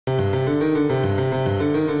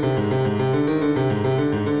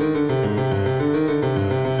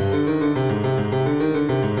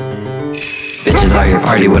desire,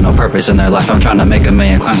 party with no purpose in their life. I'm trying to make a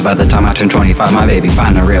million climbs by the time I turn 25. My baby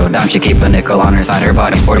find a real dime, she keep a nickel on her side. Her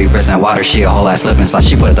body 40% water, she a whole ass slip and slide.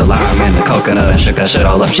 She put the lime in the coconut and shook that shit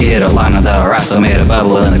all up. She hit a line of the Arasa, made a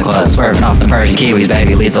bubble in the club. Swerving off the Persian kiwis,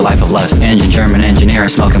 baby leads a life of lust. Engine German engineer,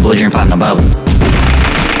 smoking blue dream platinum bubble.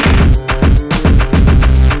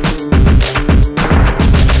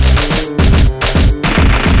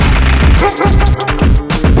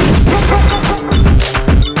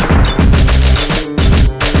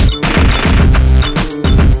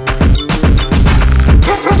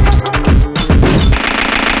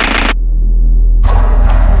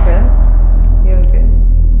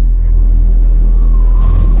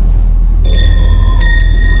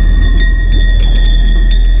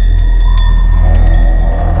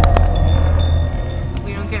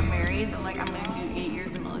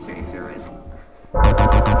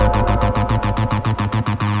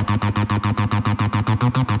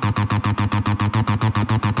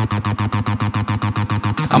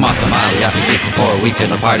 I'm off the molly, I speak before we could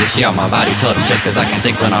party. She on my body, told him check cause I can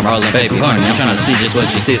think when I'm rolling, baby horny. I'm trying to see just what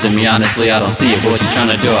she sees in me, honestly I don't see it. But what you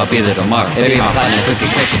trying to do, I'll be there tomorrow. Baby, my platinum cookie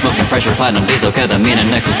cake, she smoking pressure, platinum diesel, ketamine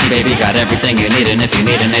and ecstasy. Baby, got everything you need, and if you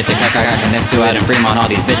need an 8 to crack, I got connects to it and Fremont. All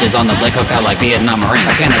these bitches on the Blake hook out like Vietnam Marine.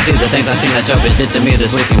 I cannot see the things I seen that your bitch did to me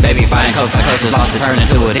this weekend. Baby, fine coast, psychosis, lost it, turned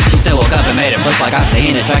into it. She still woke up and made it look like I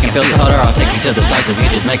seen it. Track and field, told her I'll take you to the sights if you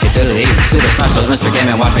just make it through the east. Super smash those Mr. Game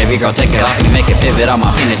and watch, baby girl, take it off and make it pivot on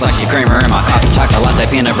my penis like she creamer in my coffee. Chocolate latte,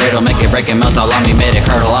 peanut brittle, make it break and melt all on me. Made it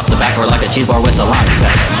curdle off the backward like a cheese board with salami.